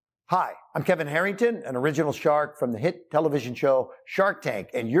Hi, I'm Kevin Harrington, an original shark from the hit television show Shark Tank,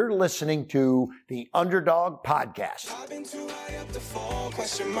 and you're listening to the Underdog Podcast. I've been too high up to fall,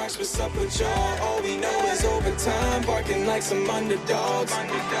 question marks, what's up with y'all? All we know is overtime, barking like some underdogs.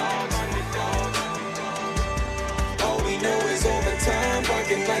 All we know is overtime,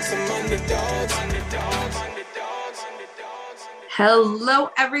 barking like some underdogs. Hello,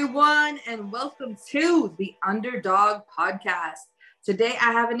 everyone, and welcome to the Underdog Podcast. Today,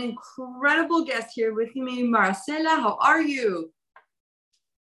 I have an incredible guest here with me, Maricela. How are you?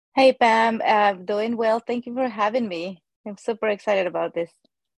 Hey, Pam. Doing well. Thank you for having me. I'm super excited about this.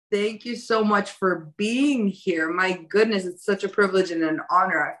 Thank you so much for being here. My goodness, it's such a privilege and an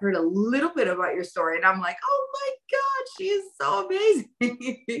honor. I've heard a little bit about your story, and I'm like, oh my God, she is so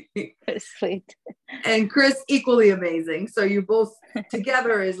amazing. Sweet. And Chris, equally amazing. So you both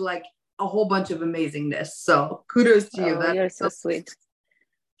together is like a whole bunch of amazingness. So kudos to you. You're so sweet.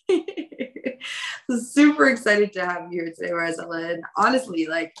 Super excited to have you here today, Maricela. And honestly,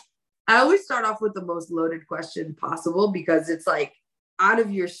 like, I always start off with the most loaded question possible because it's like, out of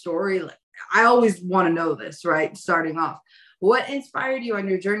your story, like, I always want to know this, right? Starting off, what inspired you on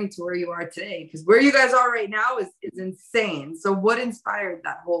your journey to where you are today? Because where you guys are right now is insane. So what inspired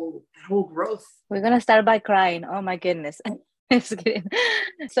that whole growth? We're gonna start by crying. Oh my goodness. Just kidding.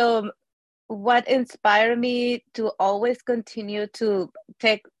 So what inspired me to always continue to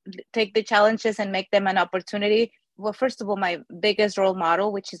take the challenges and make them an opportunity? Well, first of all, my biggest role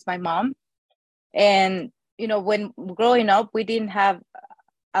model, which is my mom. And, you know, when growing up, we didn't have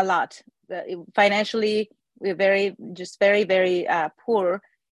a lot. Financially, we're very, very poor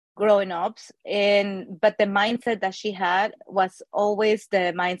growing up. But the mindset that she had was always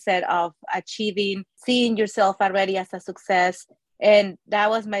the mindset of achieving, seeing yourself already as a success. And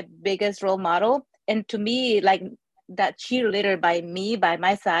that was my biggest role model. And to me, like, that cheerleader by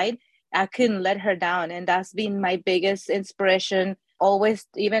my side, I couldn't let her down. And that's been my biggest inspiration always.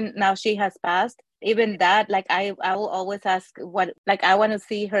 Even now she has passed, even that, like, I will always ask what, like, I want to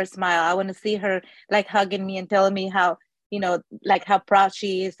see her smile. I want to see her like hugging me and telling me how, you know, like how proud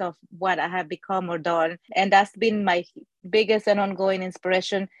she is of what I have become or done. And that's been my biggest and ongoing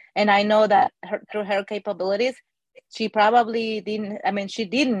inspiration. And I know that through her capabilities, she probably she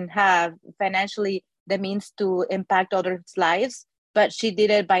didn't have financially the means to impact others' lives, but she did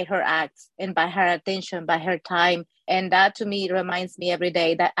it by her acts and by her attention, by her time. And that to me reminds me every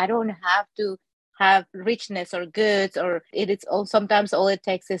day that I don't have to have richness or goods, or sometimes all it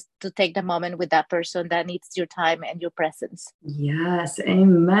takes is to take the moment with that person that needs your time and your presence. Yes,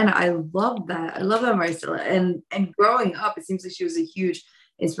 amen. I love that. Maricela. And growing up, it seems like she was a huge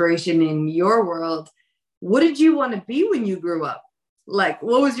inspiration in your world. What did you want to be when you grew up? Like,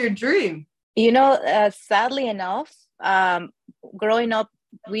 what was your dream? You know, sadly enough, growing up,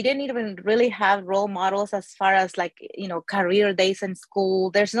 we didn't even really have role models as far as, like, you know, career days in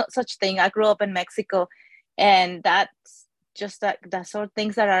school. There's not such thing. I grew up in Mexico, and that's just that sort of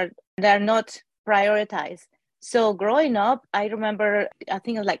things that are not prioritized. So growing up, I remember, I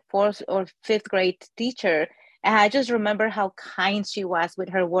think it was like fourth or fifth grade teacher, and I just remember how kind she was with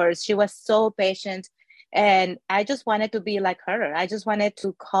her words. She was so patient. And I just wanted to be like her. I just wanted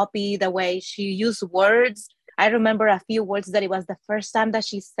to copy the way she used words. I remember a few words that it was the first time that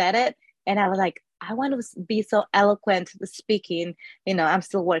she said it. And I was like, I want to be so eloquent speaking. You know, I'm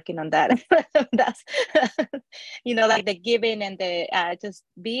still working on that. That's, you know, like the giving and the just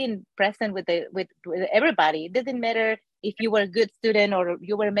being present with everybody. It didn't matter if you were a good student or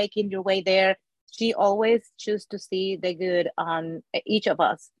you were making your way there. She always chose to see the good on each of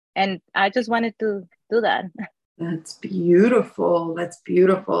us. And I just wanted to do that. That's beautiful.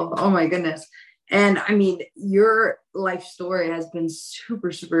 Oh my goodness. And I mean, your life story has been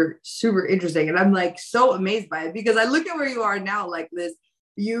super, super, super interesting. And I'm like so amazed by it because I look at where you are now, like this,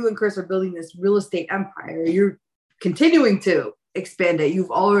 you and Chris are building this real estate empire. You're continuing to expand it.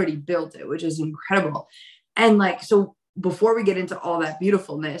 You've already built it, which is incredible. And like, so before we get into all that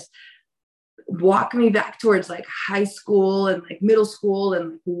beautifulness, walk me back towards like high school and like middle school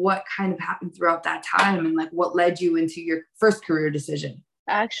and what kind of happened throughout that time and like what led you into your first career decision.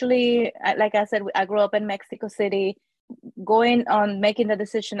 Actually, like I said, I grew up in Mexico City. Making the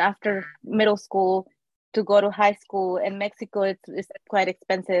decision after middle school to go to high school in Mexico, it's quite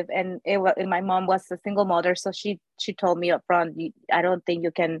expensive. And my mom was a single mother, so she told me up front, I don't think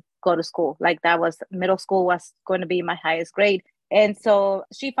you can go to school. Like, middle school was going to be my highest grade. And so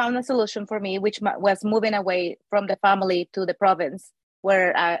she found a solution for me, which was moving away from the family to the province,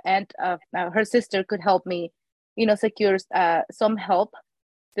 where her sister could help me, secure some help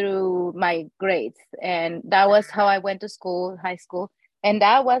through my grades. And that was how I went to school, high school. And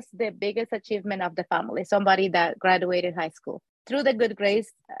that was the biggest achievement of the family, somebody that graduated high school. Through the good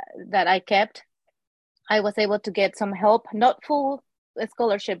grace that I kept, I was able to get some help, not full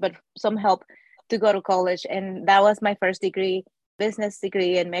scholarship, but some help to go to college. And that was my first degree, business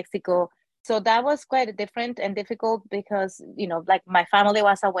degree in Mexico. So that was quite different and difficult because, like my family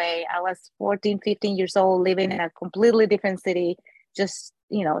was away. I was 14, 15 years old, living in a completely different city, just,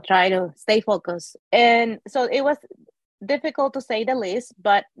 try to stay focused. And so it was difficult to say the least,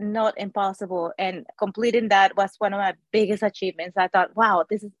 but not impossible. And completing that was one of my biggest achievements. I thought, wow,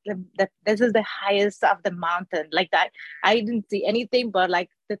 this is this is the highest of the mountain. Like that, I didn't see anything but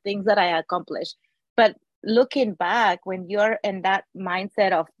like the things that I accomplished. But looking back, when you're in that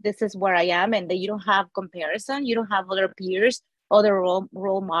mindset of this is where I am, and that you don't have comparison, you don't have other peers, other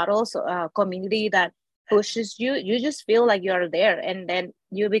role models, community that pushes you, you just feel like you're there, and then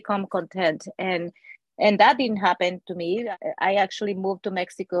you become content. And that didn't happen to me. I actually moved to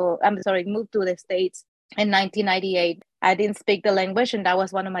Mexico. Moved to the States in 1998. I didn't speak the language, and that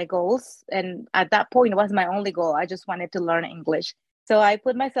was one of my goals. And at that point, it was my only goal. I just wanted to learn English. So I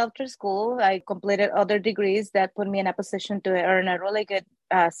put myself through school. I completed other degrees that put me in a position to earn a really good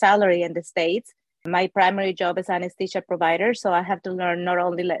salary in the States. My primary job is anesthesia provider. So I have to learn not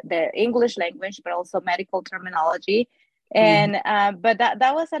only the English language, but also medical terminology. And but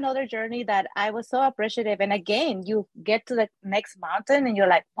that was another journey that I was so appreciative. And again, you get to the next mountain and you're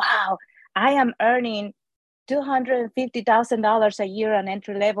like, wow, I am earning $250,000 a year on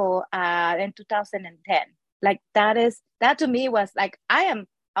entry level in 2010. Like that to me was like, I am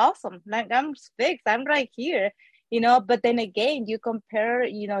awesome. Like I'm fixed. I'm right here, but then again, you compare,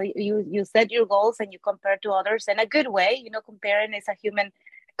 you set your goals and you compare to others in a good way. Comparing is a human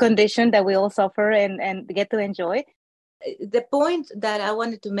condition that we all suffer and get to enjoy. The point that I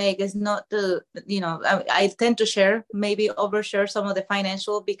wanted to make is not I tend to maybe overshare some of the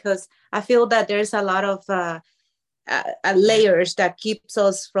financial, because I feel that there's a lot of layers that keeps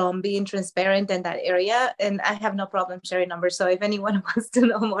us from being transparent in that area. And I have no problem sharing numbers. So if anyone wants to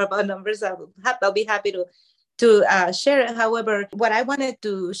know more about numbers, I'll be happy to share. However, what I wanted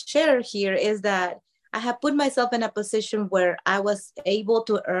to share here is that I have put myself in a position where I was able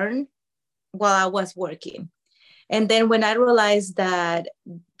to earn while I was working. And then when I realized that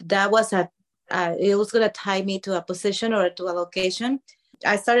was it was going to tie me to a position or to a location,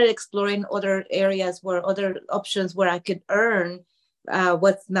 I started exploring other other options where I could earn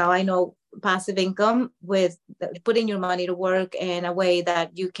what's now I know passive income, with putting your money to work in a way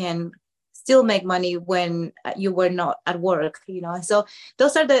that you can still make money when you were not at work. So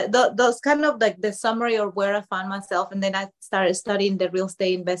those are those kind of like the summary of where I found myself. And then I started studying the real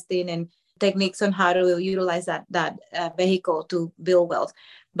estate investing and techniques on how to utilize that vehicle to build wealth.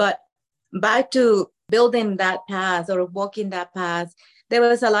 But back to building that path or walking that path, there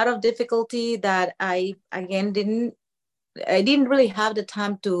was a lot of difficulty that I again didn't really have the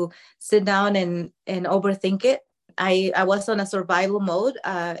time to sit down and overthink it. I was on a survival mode.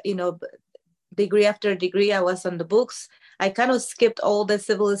 Degree after degree, I was on the books. I kind of skipped all the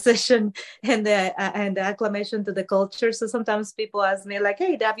civilization and the acclimation to the culture. So sometimes people ask me like,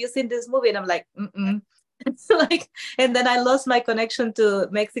 "Hey, have you seen this movie?" And I'm like, "Mm-mm." So and then I lost my connection to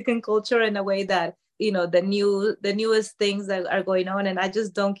Mexican culture in a way that the newest things that are going on, and I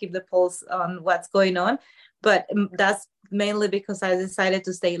just don't keep the pulse on what's going on. But that's mainly because I decided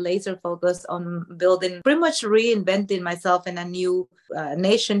to stay laser focused on building, pretty much reinventing myself in a new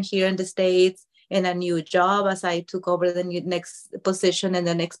nation here in the States, in a new job as I took over the next position and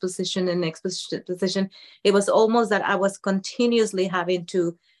the next position and next position. It was almost that I was continuously having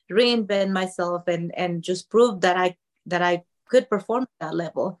to reinvent myself and just prove that I could perform at that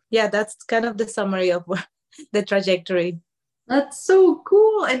level. Yeah, that's kind of the summary of the trajectory. That's so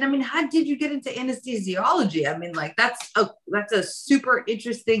cool. And I mean, how did you get into anesthesiology? I mean, like that's a super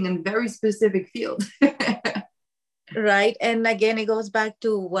interesting and very specific field. Right. And again, it goes back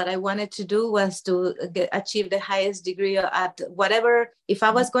to what I wanted to do was to achieve the highest degree at whatever. If I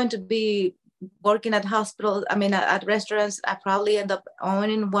was going to be working at hospitals, at restaurants, I probably end up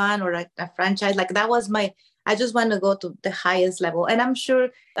owning one or a franchise. Like that was I just want to go to the highest level. And I'm sure,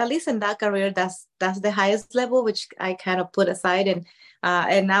 at least in that career, that's the highest level, which I kind of put aside.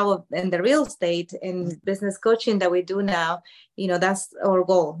 And now in the real estate and business coaching that we do now, that's our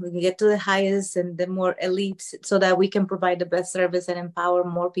goal. We can get to the highest and the more elite so that we can provide the best service and empower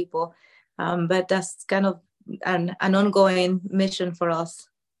more people. But that's kind of an ongoing mission for us.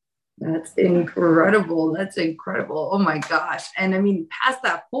 That's incredible. That's incredible. Oh my gosh. And I mean, past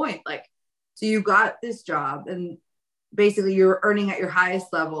that point, like, so you got this job and basically you're earning at your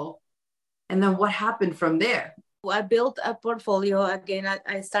highest level. And then what happened from there? I built a portfolio. Again,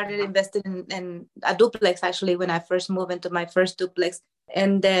 I started investing in a duplex actually when I first moved into my first duplex.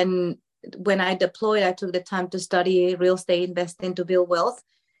 And then when I deployed, I took the time to study real estate investing to build wealth.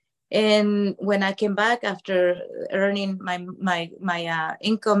 And when I came back after earning my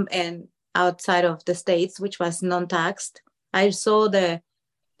income and outside of the States, which was non-taxed, I saw the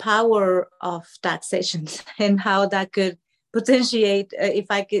power of taxation and how that could potentiate if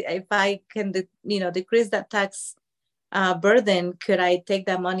I can decrease that tax burden, could I take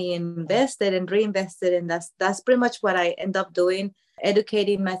that money and invest it and reinvest it? And that's pretty much what I end up doing,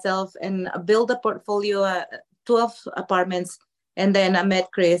 educating myself and build a portfolio, 12 apartments. And then I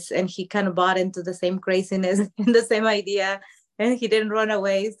met Chris and he kind of bought into the same craziness and the same idea, and he didn't run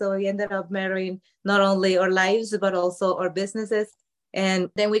away. So we ended up marrying not only our lives, but also our businesses. And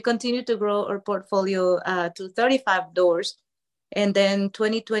then we continued to grow our portfolio to 35 doors. And then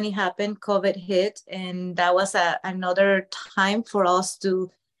 2020 happened, COVID hit, and that was another time for us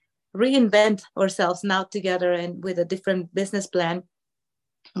to reinvent ourselves now together and with a different business plan.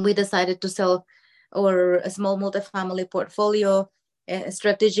 We decided to sell our small multifamily portfolio,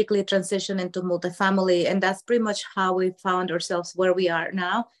 strategically transition into multifamily. And that's pretty much how we found ourselves where we are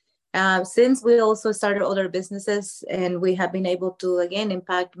now. Since we also started other businesses, and we have been able to again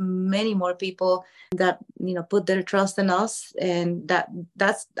impact many more people that put their trust in us, and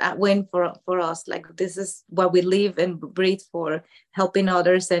that's a win for us. Like, this is what we live and breathe for, helping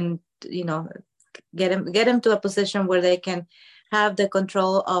others, and get them to a position where they can have the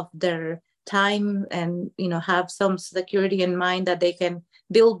control of their time and have some security in mind that they can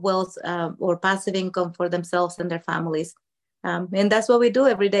build wealth or passive income for themselves and their families. And that's what we do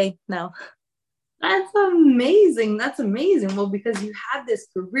every day now. That's amazing. That's amazing. Well, because you have this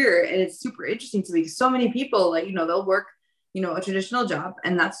career, and it's super interesting to me. So many people, they'll work, a traditional job,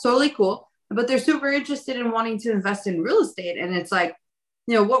 and that's totally cool, but they're super interested in wanting to invest in real estate. And it's like,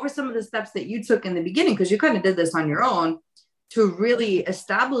 what were some of the steps that you took in the beginning? Because you kind of did this on your own to really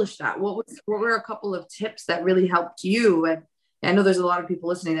establish that. What were a couple of tips that really helped you? And I know there's a lot of people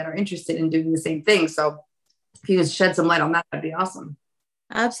listening that are interested in doing the same thing. So if you could shed some light on that, that'd be awesome.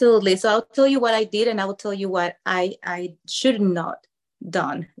 Absolutely. So I'll tell you what I did, and I will tell you what I should not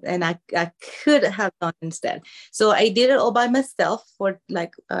done, and I could have done instead. So I did it all by myself for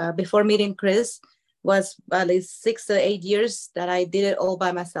before meeting Chris was at least 6 to 8 years that I did it all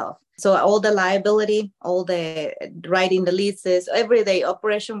by myself. So all the liability, all the writing the leases, every day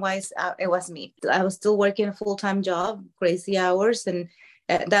operation wise, it was me. I was still working a full-time job, crazy hours, and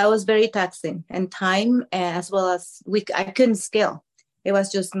that was very taxing, and time, as well as I couldn't scale. It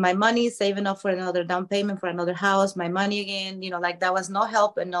was just my money, saving up for another down payment for another house, my money again, that was no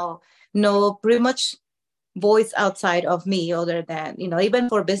help and no pretty much voice outside of me other than, even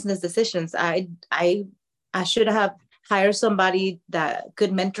for business decisions. I should have hired somebody that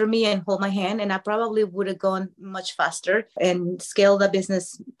could mentor me and hold my hand, and I probably would have gone much faster and scaled the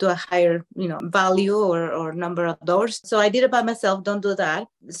business to a higher, value or number of doors. So I did it by myself. Don't do that.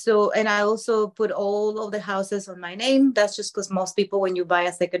 So, and I also put all of the houses on my name. That's just because most people, when you buy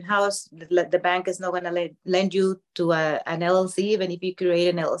a second house, the bank is not going to lend you to an LLC, even if you create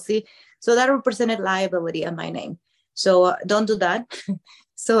an LLC. So that represented liability on my name. So don't do that.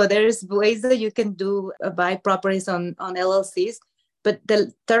 So there's ways that you can buy properties on LLCs. But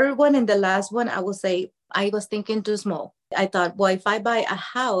the third one and the last one, I will say, I was thinking too small. I thought, well, if I buy a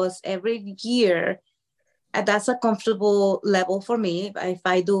house every year, that's a comfortable level for me. If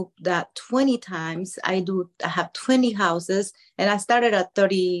I do that 20 times, I have 20 houses, and I started at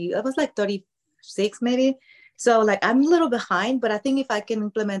 30, I was like 36 maybe. So I'm a little behind, but I think if I can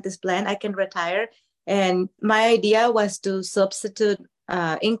implement this plan, I can retire. And my idea was to substitute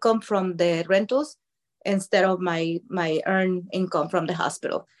income from the rentals instead of my earned income from the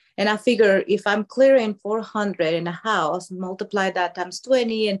hospital. And I figure if I'm clearing 400 in a house, multiply that times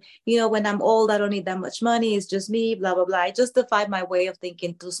 20. And, when I'm old, I don't need that much money. It's just me, blah, blah, blah. I justified my way of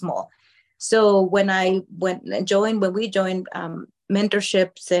thinking too small. So when we joined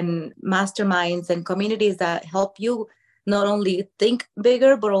mentorships and masterminds and communities that help you not only think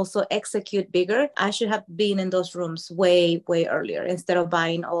bigger, but also execute bigger, I should have been in those rooms way, way earlier instead of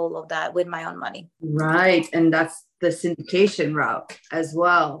buying all of that with my own money. Right. And that's the syndication route as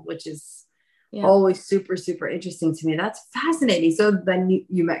well, which is always super, super interesting to me. That's fascinating. So then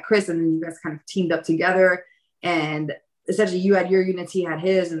you met Chris, and then you guys kind of teamed up together, and essentially you had your units, he had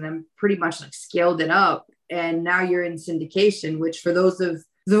his, and then pretty much scaled it up. And now you're in syndication, which for those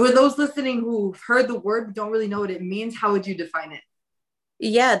listening who've heard the word but don't really know what it means, how would you define it?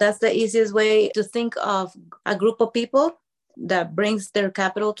 Yeah, that's the easiest way to think of a group of people that brings their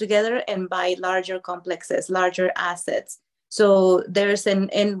capital together and buy larger complexes, larger assets. So there's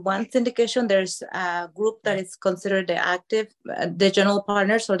in one syndication, there's a group that is considered the active, the general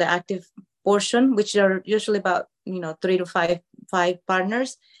partners, or the active portion, which are usually about 3 to 5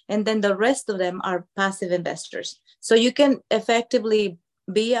 partners, and then the rest of them are passive investors. So you can effectively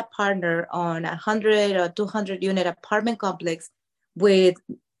be a partner on 100 or 200 unit apartment complex with,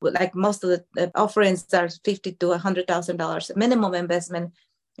 like, most of the offerings are $50,000 to $100,000 minimum investment,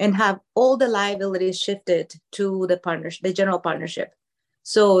 and have all the liabilities shifted to the partnership, the general partnership.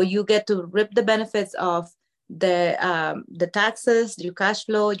 So you get to reap the benefits of the taxes, your cash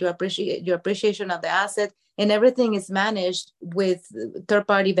flow, your appreciation of the asset, and everything is managed with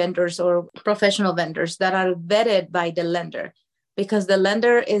third-party vendors or professional vendors that are vetted by the lender, because the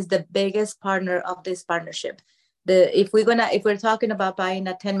lender is the biggest partner of this partnership. If we're talking about buying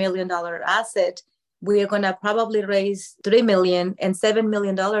a $10 million asset, we are gonna probably raise $3 million, and $7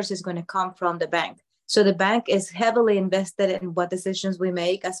 million is going to come from the bank. So the bank is heavily invested in what decisions we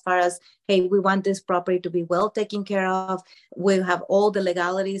make, as far as, hey, we want this property to be well taken care of. We have all the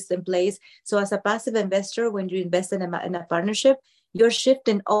legalities in place. So as a passive investor, when you invest in a partnership, you're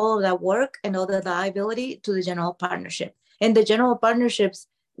shifting all of that work and all the liability to the general partnership. And the general partnerships,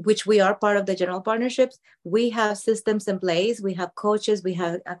 which we are part of the general partnerships, we have systems in place, we have coaches, we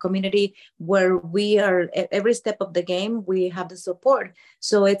have a community where we are at every step of the game, we have the support.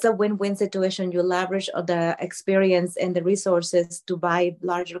 So it's a win-win situation. You leverage the experience and the resources to buy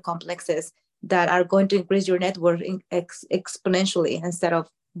larger complexes that are going to increase your net worth exponentially, instead of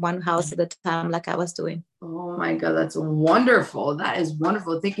one house at a time, like I was doing. Oh my God, that's wonderful. That is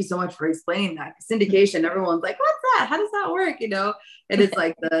wonderful. Thank you so much for explaining that. Syndication, everyone's like, what's that? How does that work? And it's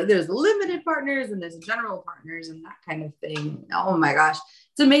like there's limited partners and there's general partners and that kind of thing. Oh my gosh,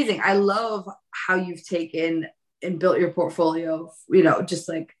 it's amazing. I love how you've taken and built your portfolio, just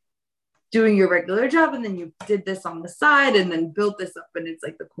like doing your regular job, and then you did this on the side and then built this up, and it's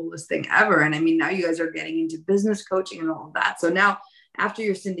like the coolest thing ever. And I mean, now you guys are getting into business coaching and all of that. So now, after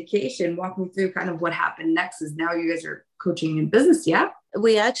your syndication, walk me through kind of what happened next. Is now you guys are coaching in business, yeah?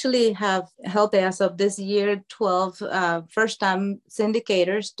 We actually have helped, as of this year, 12 first-time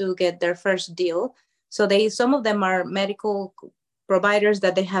syndicators to get their first deal. So some of them are medical providers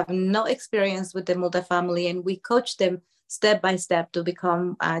that they have no experience with the multifamily, and we coach them step by step to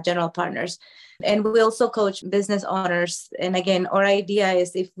become general partners. And we also coach business owners. And again, our idea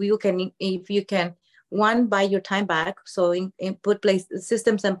is if you can one, buy your time back. So put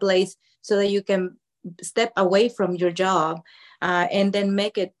systems in place so that you can step away from your job and then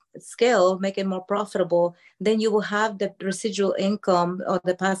make it scale, make it more profitable. Then you will have the residual income or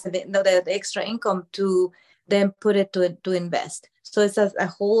the passive, the extra income to then put it to invest. So it's a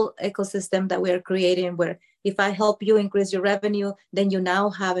whole ecosystem that we are creating, where if I help you increase your revenue, then you now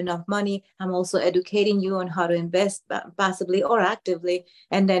have enough money. I'm also educating you on how to invest passively or actively.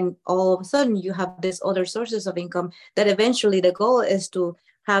 And then all of a sudden you have these other sources of income that eventually the goal is to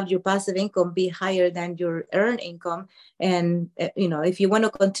have your passive income be higher than your earned income. And, if you want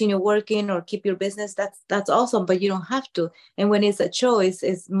to continue working or keep your business, that's awesome, but you don't have to. And when it's a choice,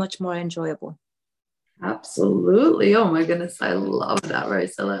 it's much more enjoyable. Absolutely. Oh my goodness. I love that,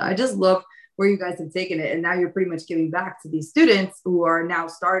 Maricela. I just love where you guys have taken it. And now you're pretty much giving back to these students who are now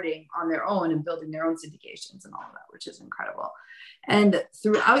starting on their own and building their own syndications and all of that, which is incredible. And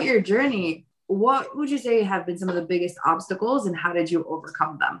throughout your journey, what would you say have been some of the biggest obstacles, and how did you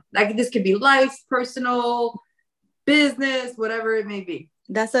overcome them? Like, this could be life, personal, business, whatever it may be.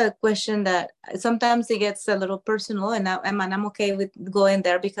 That's a question that sometimes it gets a little personal, and I'm okay with going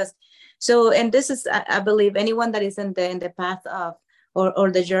there, because and this is, I believe, anyone that is in the path of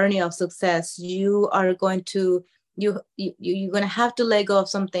or the journey of success, you are going to you're going to have to let go of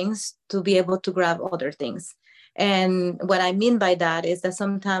some things to be able to grab other things. And what I mean by that is that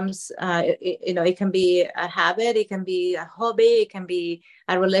sometimes it can be a habit, it can be a hobby, it can be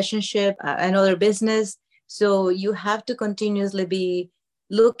a relationship, another business. So you have to continuously be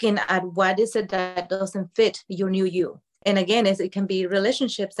looking at what is it that doesn't fit your new you. And again, it can be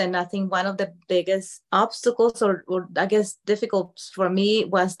relationships. And I think one of the biggest obstacles or I guess difficult for me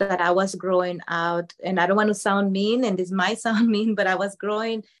was that I was growing out, and I don't want to sound mean, and this might sound mean, but I was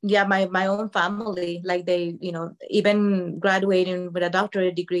growing, my own family, like they, even graduating with a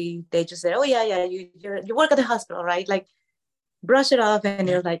doctorate degree, they just said, oh yeah, you work at the hospital, right? Like, brush it off. And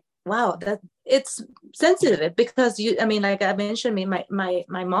you're like, wow, that it's sensitive, because like I mentioned,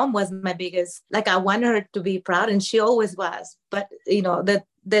 my mom was my biggest, like, I want her to be proud, and she always was, but the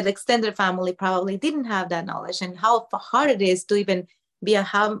extended family probably didn't have that knowledge, and how hard it is to even be a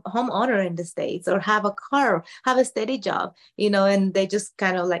homeowner in the States, or have a car, have a steady job, and they just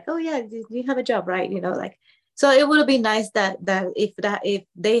kind of like, oh yeah, you have a job, right? Like, so it would be nice if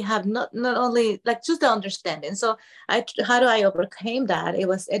they have not only like just the understanding. So how do I overcame that? It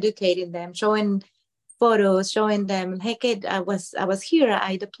was educating them, showing photos, showing them, hey kid, I was here,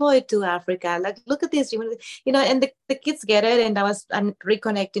 I deployed to Africa, like look at this, and the kids get it, and that was a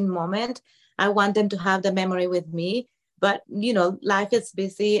reconnecting moment. I want them to have the memory with me, but life is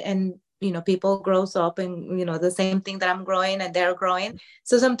busy, and people grows up, and the same thing that I'm growing and they're growing,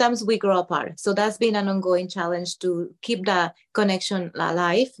 so sometimes we grow apart. So that's been an ongoing challenge to keep the connection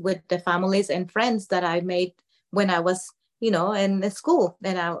alive with the families and friends that I made when I was in the school.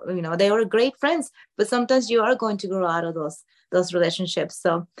 And they were great friends, but sometimes you are going to grow out of those relationships.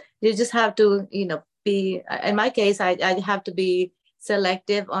 So you just have to, be, in my case, I have to be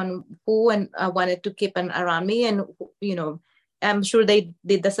selective on who and I wanted to keep around me. And, I'm sure they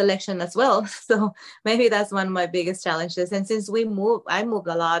did the selection as well. So maybe that's one of my biggest challenges. And since I moved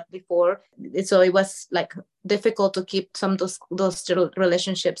a lot before, so it was like difficult to keep some of those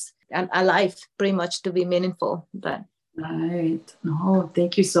relationships alive, pretty much, to be meaningful. But right. No,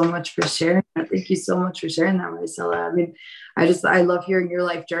 thank you so much for sharing that. Thank you so much for sharing that, Maricela. I mean, I love hearing your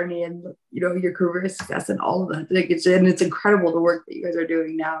life journey and, your career success and all of that. Like it's incredible the work that you guys are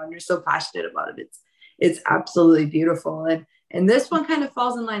doing now, and you're so passionate about it. It's absolutely beautiful. And this one kind of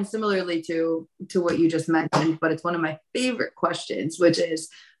falls in line similarly to what you just mentioned, but it's one of my favorite questions, which is,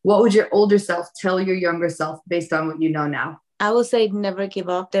 what would your older self tell your younger self based on what you know now? I would say never give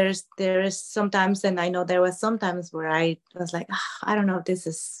up. There is sometimes, and I know there was sometimes where I was like, I don't know if this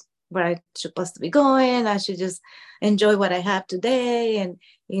is where I'm supposed to be going. I should just enjoy what I have today. And,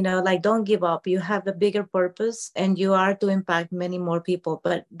 like, don't give up. You have a bigger purpose, and you are to impact many more people.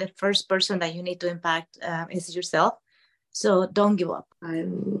 But the first person that you need to impact is yourself. So don't give up. I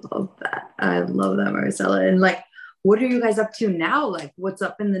love that. Maricela. And like, what are you guys up to now? Like, what's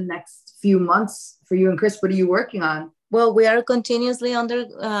up in the next few months for you and Chris? What are you working on? Well, we are continuously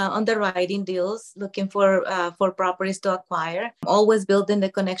underwriting deals, looking for properties to acquire, always building the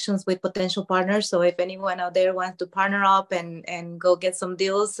connections with potential partners. So if anyone out there wants to partner up and go get some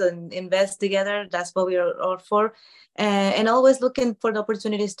deals and invest together, that's what we are all for. And always looking for the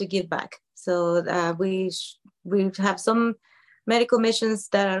opportunities to give back. So we have some medical missions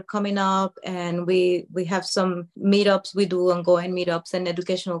that are coming up, and we have some meetups. We do ongoing meetups and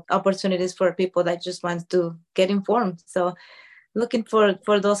educational opportunities for people that just want to get informed. So looking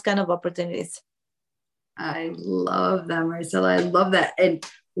for those kind of opportunities. I love that, Maricela. I love that. And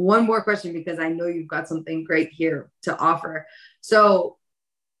one more question, because I know you've got something great here to offer. So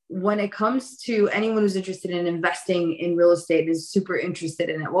when it comes to anyone who's interested in investing in real estate, is super interested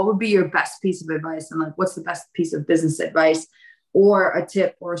in it, what would be your best piece of advice? And like, what's the best piece of business advice or a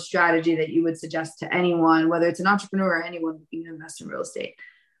tip or a strategy that you would suggest to anyone, whether it's an entrepreneur or anyone looking to invest in real estate?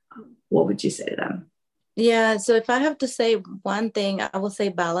 What would you say to them? Yeah. So if I have to say one thing, I will say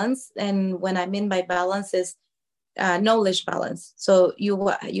balance. And what I mean by balance is knowledge balance. So you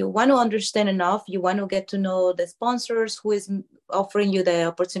want to understand enough. You want to get to know the sponsors who is offering you the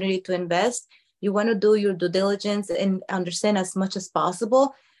opportunity to invest. You want to do your due diligence and understand as much as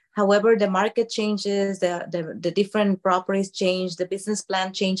possible. However, the market changes, the different properties change, the business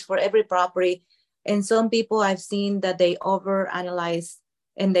plan change for every property. And some people I've seen that they overanalyze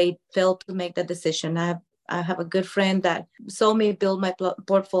and they fail to make the decision. I have a good friend that saw me build my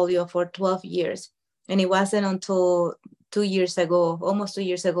portfolio for 12 years. And it wasn't until 2 years ago, almost 2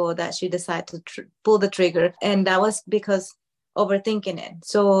 years ago, that she decided to pull the trigger. And that was because overthinking it.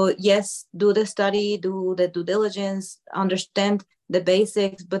 So yes, do the study, do the due diligence, understand the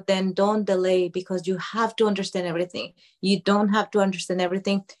basics, but then don't delay, because you have to understand everything. You don't have to understand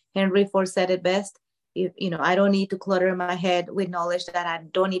everything. Henry Ford said it best. I don't need to clutter my head with knowledge that I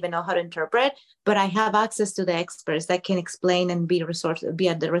don't even know how to interpret, but I have access to the experts that can explain and be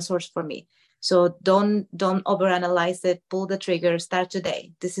at the resource for me. So don't overanalyze it. Pull the trigger. Start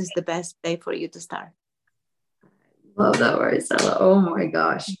today. This is the best day for you to start. Love that, Maricela. Oh my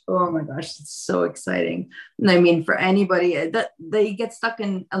gosh. It's so exciting. And I mean, for anybody that they get stuck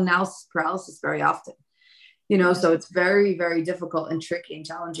in analysis paralysis very often, so it's very, very difficult and tricky and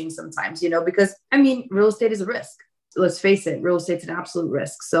challenging sometimes, because I mean, real estate is a risk. Let's face it, real estate's an absolute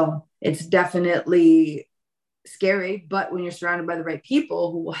risk. So it's definitely scary, but when you're surrounded by the right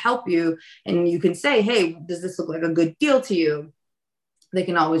people who will help you, and you can say, hey, does this look like a good deal to you? They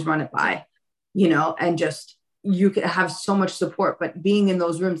can always run it by, and just, you can have so much support. But being in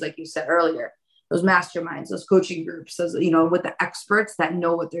those rooms, like you said earlier, those masterminds, those coaching groups, those, with the experts that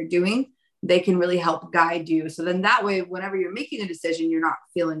know what they're doing, they can really help guide you. So then that way, whenever you're making a decision, you're not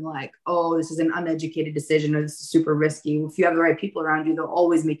feeling like, oh, this is an uneducated decision or this is super risky. If you have the right people around you, they'll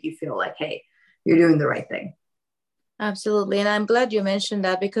always make you feel like, hey, you're doing the right thing. Absolutely. And I'm glad you mentioned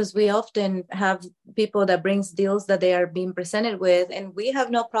that, because we often have people that brings deals that they are being presented with, and we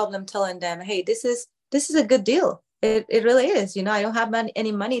have no problem telling them, hey, this is a good deal. It really is. You know, I don't have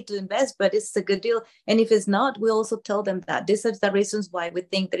any money to invest, but it's a good deal. And if it's not, we also tell them that this is the reasons why we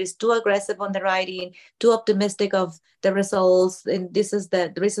think that it's too aggressive on the writing, too optimistic of the results. And this is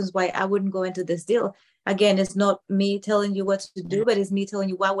the reasons why I wouldn't go into this deal. Again, it's not me telling you what to do, but it's me telling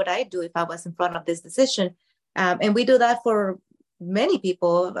you what would I do if I was in front of this decision. And we do that for many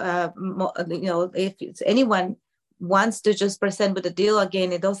people. You know, if anyone wants to just present with a deal,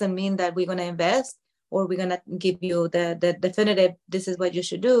 again, it doesn't mean that we're going to invest or we're going to give you the definitive, this is what you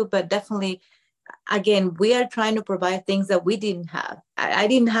should do. But definitely, again, we are trying to provide things that we didn't have. I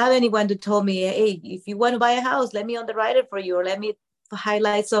didn't have anyone to tell me, hey, if you want to buy a house, let me underwrite it for you, or let me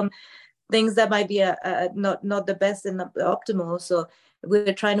highlight some things that might be not the best and not the optimal. So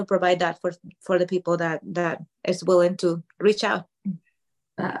we're trying to provide that for the people that is willing to reach out.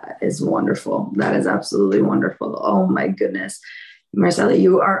 That is wonderful. That is absolutely wonderful. Oh my goodness. Maricela,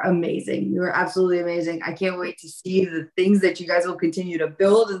 you are amazing. You are absolutely amazing. I can't wait to see the things that you guys will continue to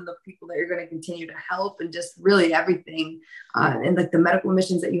build and the people that you're going to continue to help, and just really everything. And like the medical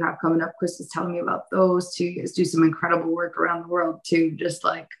missions that you have coming up, Chris was telling me about those too. You guys do some incredible work around the world too. Just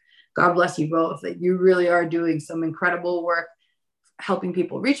like, God bless you both. Like, you really are doing some incredible work, helping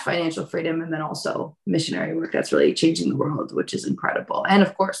people reach financial freedom, and then also missionary work that's really changing the world, which is incredible. And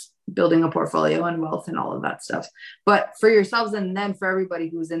of course, building a portfolio and wealth and all of that stuff, but for yourselves and then for everybody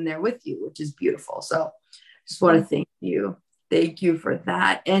who's in there with you, which is beautiful. So just want to thank you. Thank you for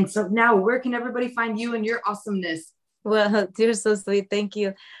that. And so now, where can everybody find you and your awesomeness? Well, you're so sweet. Thank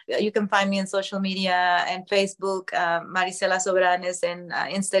you. You can find me on social media and Facebook, Maricela Soberanes, and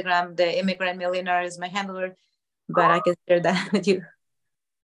Instagram, The Immigrant Millionaire is my handler, but I can share that with you.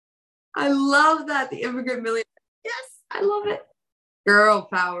 I love that. The Immigrant Millionaire. Yes, I love it. Girl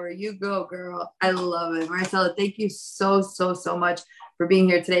power. You go, girl. I love it. Maricela, thank you so much for being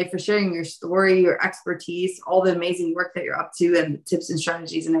here today, for sharing your story, your expertise, all the amazing work that you're up to, and the tips and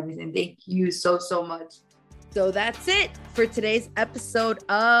strategies and everything. Thank you so much. So that's it for today's episode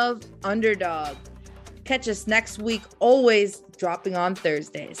of Underdog. Catch us next week, always dropping on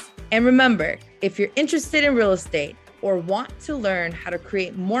Thursdays. And remember, if you're interested in real estate or want to learn how to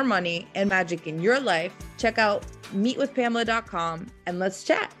create more money and magic in your life, check out meetwithpamela.com and let's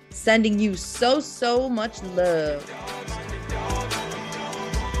chat. Sending you so much love.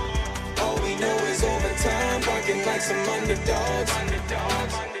 All we know is overtime, barking like some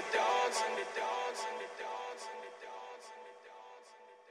underdogs.